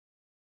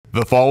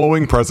The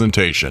following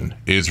presentation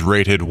is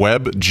rated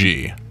Web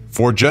G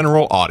for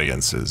general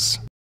audiences.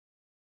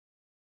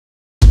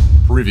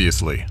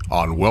 Previously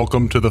on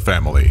Welcome to the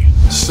Family.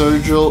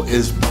 Sergio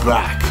is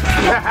back.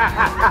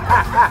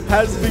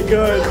 Has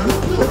begun.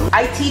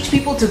 I teach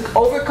people to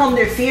overcome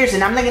their fears,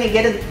 and I'm not gonna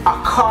get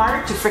a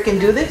car to freaking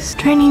do this.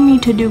 Training me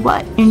to do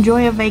what?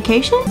 Enjoy a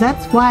vacation?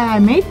 That's why I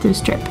made this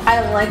trip. I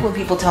don't like when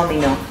people tell me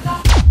no.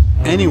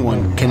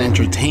 Anyone can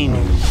entertain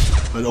you,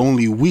 but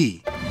only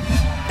we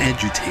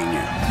edutain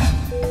you.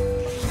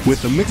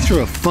 With a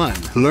mixture of fun,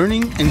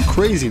 learning, and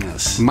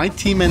craziness, my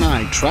team and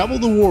I travel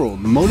the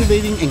world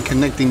motivating and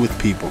connecting with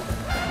people.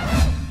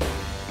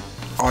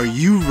 Are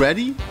you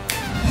ready?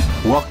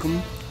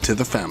 Welcome to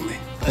the family.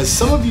 As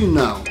some of you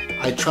know,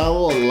 I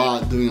travel a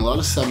lot, doing a lot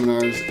of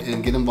seminars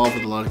and get involved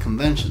with a lot of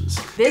conventions.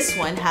 This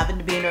one happened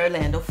to be in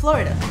Orlando,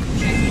 Florida.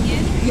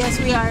 Yes,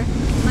 we are.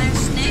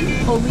 Last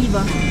name?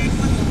 Oliva.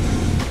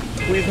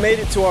 We've made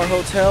it to our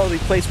hotel, the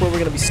place where we're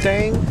going to be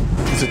staying.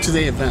 It's a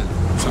 2-day event,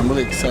 so I'm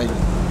really excited.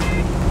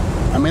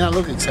 I may not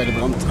look excited,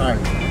 but I'm tired.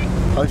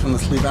 Probably from the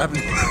sleep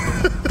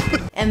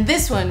apnea. And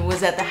this one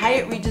was at the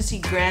Hyatt Regency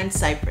Grand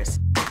Cypress.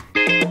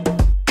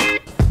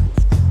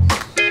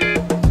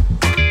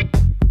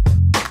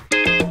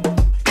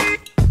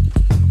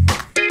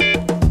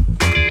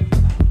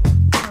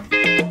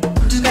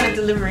 Just got a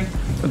delivery.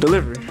 A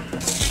delivery.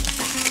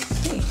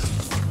 Hey.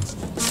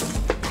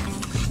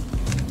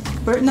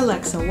 Bert and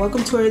Alexa,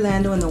 welcome to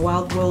Orlando and the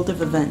wild world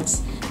of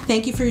events.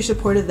 Thank you for your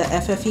support of the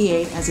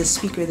FFEA as a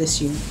speaker this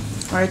year.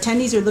 Our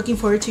attendees are looking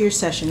forward to your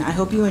session. I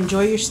hope you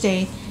enjoy your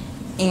stay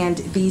and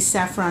these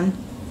saffron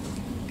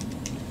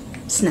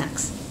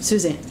snacks.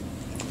 Suzanne.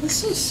 That's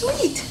so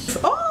sweet.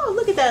 Oh,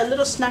 look at that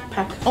little snack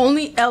pack.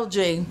 Only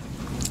LJ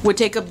would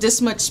take up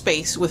this much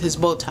space with his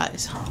bow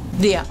ties.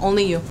 Yeah,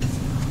 only you.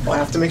 Well, I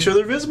have to make sure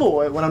they're visible.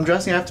 When I'm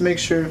dressing, I have to make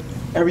sure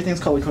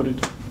everything's color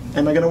coded.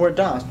 Am I going to wear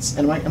dots?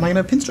 And am I going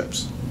to have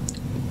pinstripes?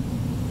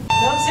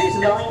 No,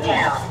 seriously. Going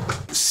down.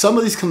 Some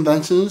of these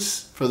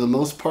conventions, for the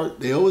most part,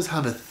 they always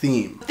have a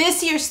theme.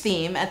 This year's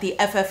theme at the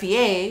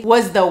FFEA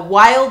was the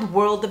wild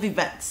world of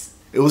events.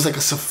 It was like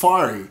a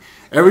safari.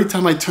 Every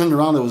time I turned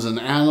around, there was an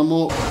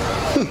animal.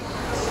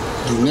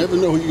 You never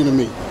know who you're gonna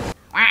meet.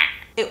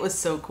 It was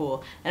so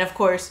cool. And of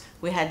course,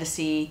 we had to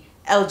see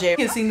LJ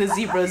kissing the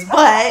zebra's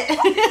butt.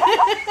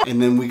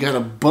 And then we got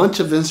a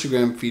bunch of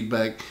Instagram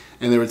feedback,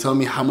 and they were telling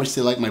me how much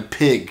they like my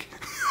pig.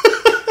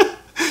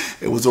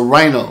 It was a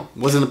rhino,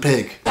 wasn't a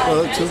pig.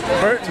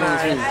 Bert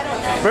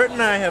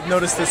and I have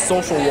noticed this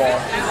social wall.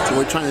 So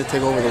we're trying to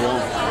take over the wall.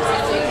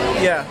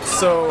 Yeah,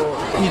 so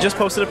he just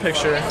posted a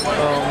picture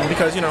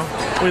because, you know,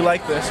 we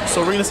like this. So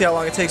we're going to see how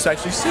long it takes to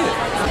actually see it.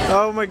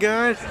 Oh my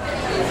god,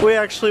 we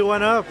actually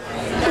went up.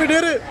 We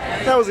did it.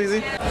 That was easy.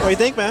 What do you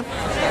think, man?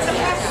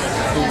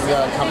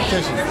 It's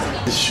competition.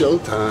 It's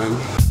showtime.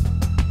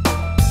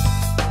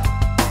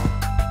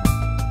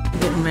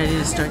 Getting ready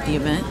to start the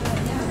event,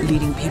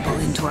 leading people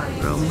into our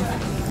room.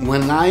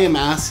 When I am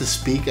asked to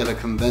speak at a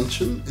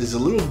convention, it's a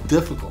little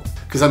difficult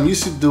because I'm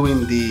used to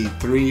doing the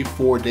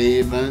 3-4 day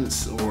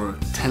events or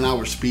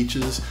 10-hour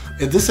speeches.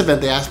 At this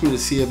event, they asked me to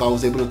see if I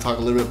was able to talk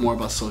a little bit more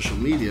about social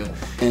media,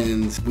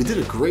 and we did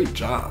a great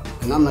job.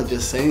 And I'm not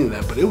just saying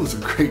that, but it was a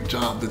great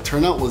job. The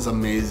turnout was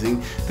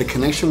amazing. The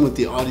connection with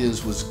the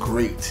audience was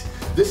great.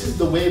 This is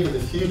the wave of the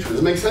future. Does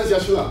it make sense,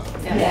 yes or no?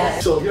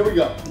 Yes. So here we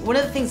go. One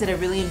of the things that I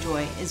really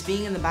enjoy is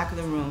being in the back of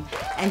the room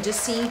and just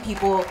seeing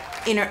people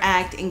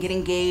interact and get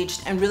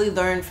engaged and really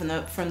learn from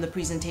the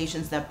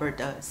presentations that Bert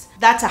does.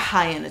 That's a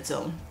high in its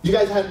own. You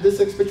guys had this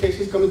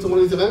expectations coming to one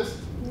of these events?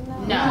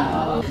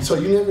 No. So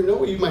you never know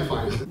what you might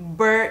find.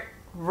 Bert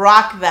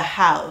rocked the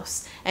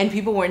house, and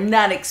people were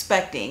not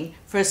expecting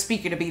for a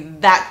speaker to be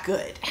that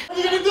good. What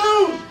are you gonna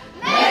do?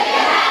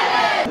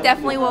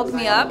 Definitely woke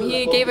me up.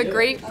 He gave a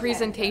great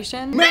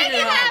presentation. Make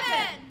it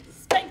happen!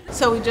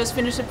 So we just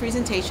finished the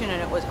presentation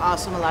and it was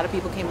awesome. A lot of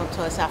people came up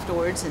to us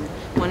afterwards and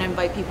want to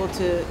invite want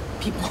to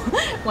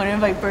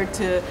invite Bert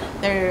to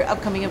their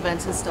upcoming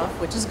events and stuff,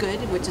 which is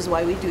good, which is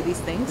why we do these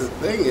things. The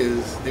thing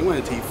is, they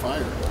wanted to eat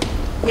fire.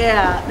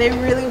 Yeah, they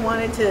really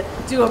wanted to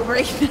do a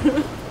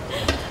breakthrough.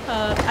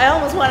 I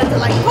almost wanted to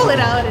like pull it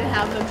out and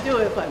have them do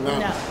it, but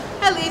no.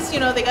 At least, you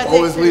know, they got the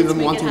Always leave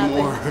experience them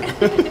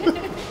to make wanting it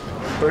more.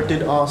 Bert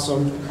did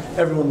awesome.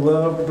 Everyone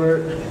loved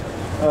Bert.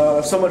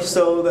 So much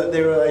so that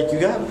they were like, you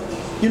got,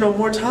 you know,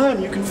 more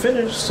time, you can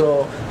finish.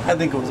 So I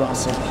think it was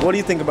awesome. What do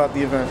you think about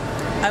the event?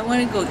 I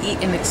want to go eat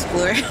and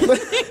explore.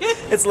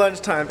 It's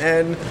lunchtime,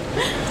 and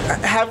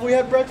have we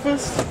had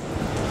breakfast?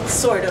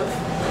 Sort of.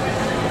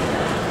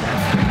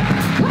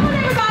 Come on,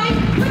 everybody!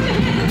 Put your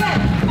hands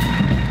up!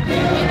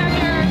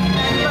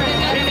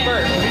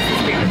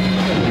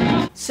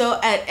 So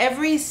at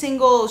every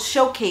single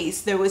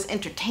showcase, there was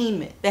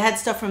entertainment. They had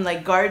stuff from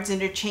like guards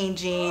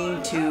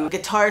interchanging to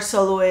guitar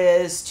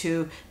soloists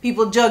to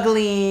people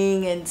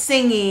juggling and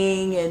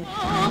singing and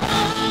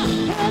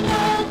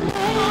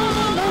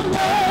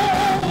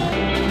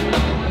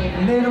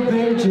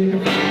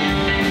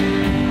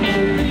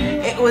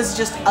it was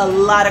just a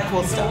lot of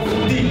cool stuff.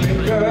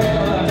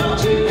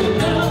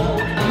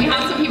 We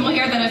have some people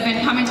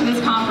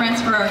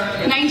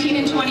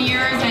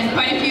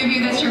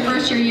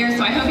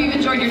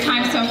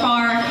so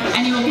far,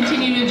 and you will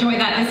continue to enjoy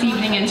that this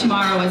evening and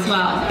tomorrow as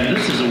well.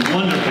 This is a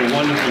wonderful,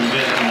 wonderful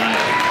event tonight.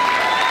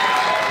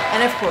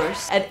 And of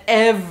course, at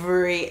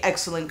every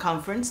excellent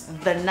conference,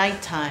 the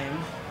nighttime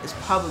is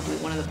probably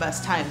one of the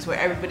best times where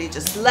everybody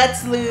just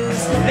lets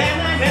loose.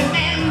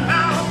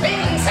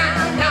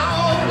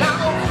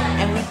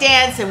 And we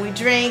dance and we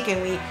drink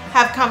and we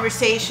have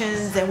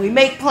conversations and we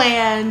make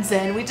plans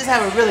and we just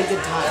have a really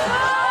good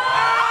time.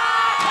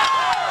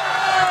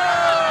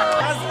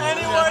 Has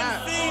anyone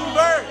seen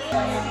Bert?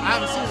 I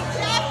haven't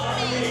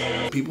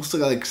seen it. People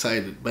still got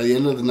excited. By the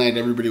end of the night,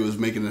 everybody was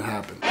making it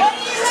happen.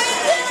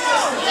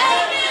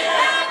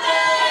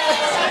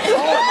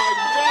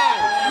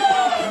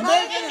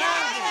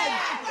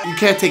 You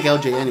can't take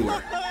LJ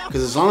anywhere,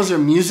 because as long as there's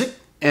music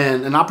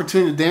and an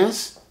opportunity to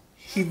dance,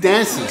 he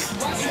dances.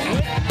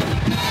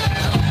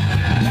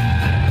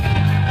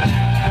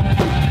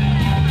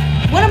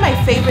 One of my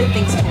favorite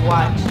things to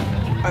watch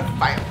are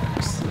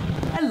fireworks.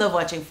 I love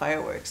watching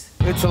fireworks.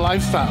 It's a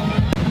lifestyle.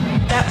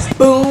 That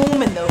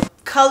boom and the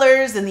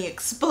colors and the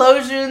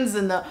explosions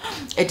and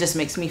it just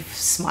makes me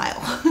smile.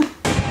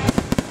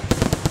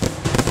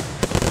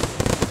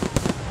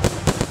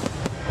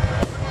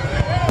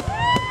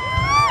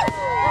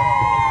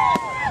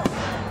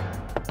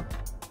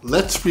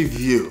 Let's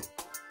review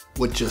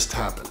what just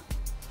happened.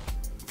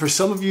 For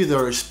some of you that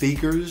are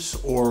speakers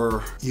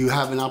or you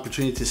have an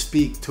opportunity to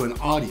speak to an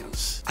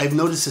audience, I've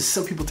noticed that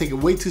some people take it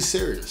way too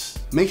serious.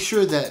 Make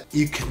sure that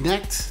you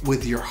connect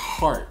with your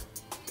heart.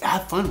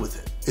 Have fun with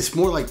it. It's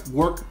more like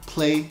work,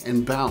 play,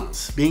 and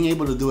balance. Being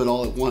able to do it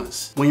all at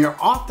once. When you're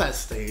off that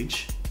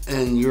stage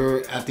and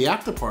you're at the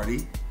after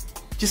party,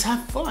 just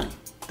have fun.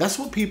 That's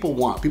what people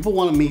want. People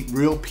want to meet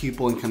real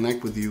people and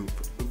connect with you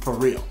for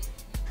real.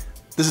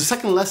 There's a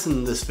second lesson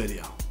in this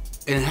video,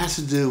 and it has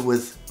to do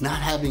with not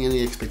having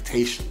any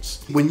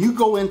expectations. When you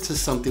go into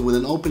something with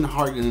an open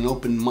heart and an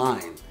open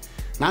mind,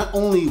 not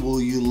only will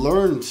you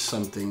learn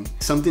something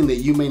that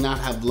you may not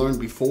have learned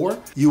before,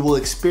 you will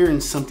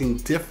experience something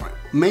different.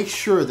 Make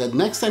sure that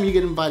next time you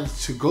get invited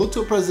to go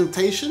to a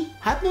presentation,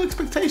 have no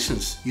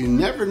expectations. You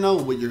never know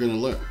what you're gonna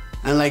learn.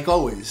 And like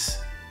always,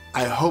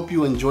 I hope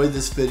you enjoyed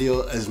this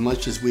video as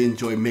much as we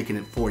enjoy making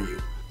it for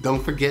you.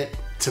 Don't forget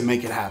to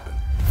make it happen.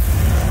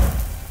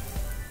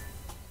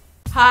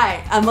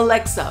 Hi, I'm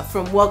Alexa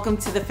from Welcome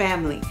to the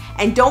Family.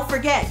 And don't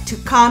forget to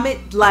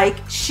comment, like,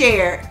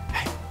 share.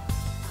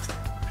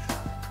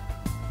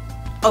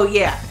 Oh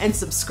yeah, and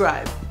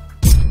subscribe.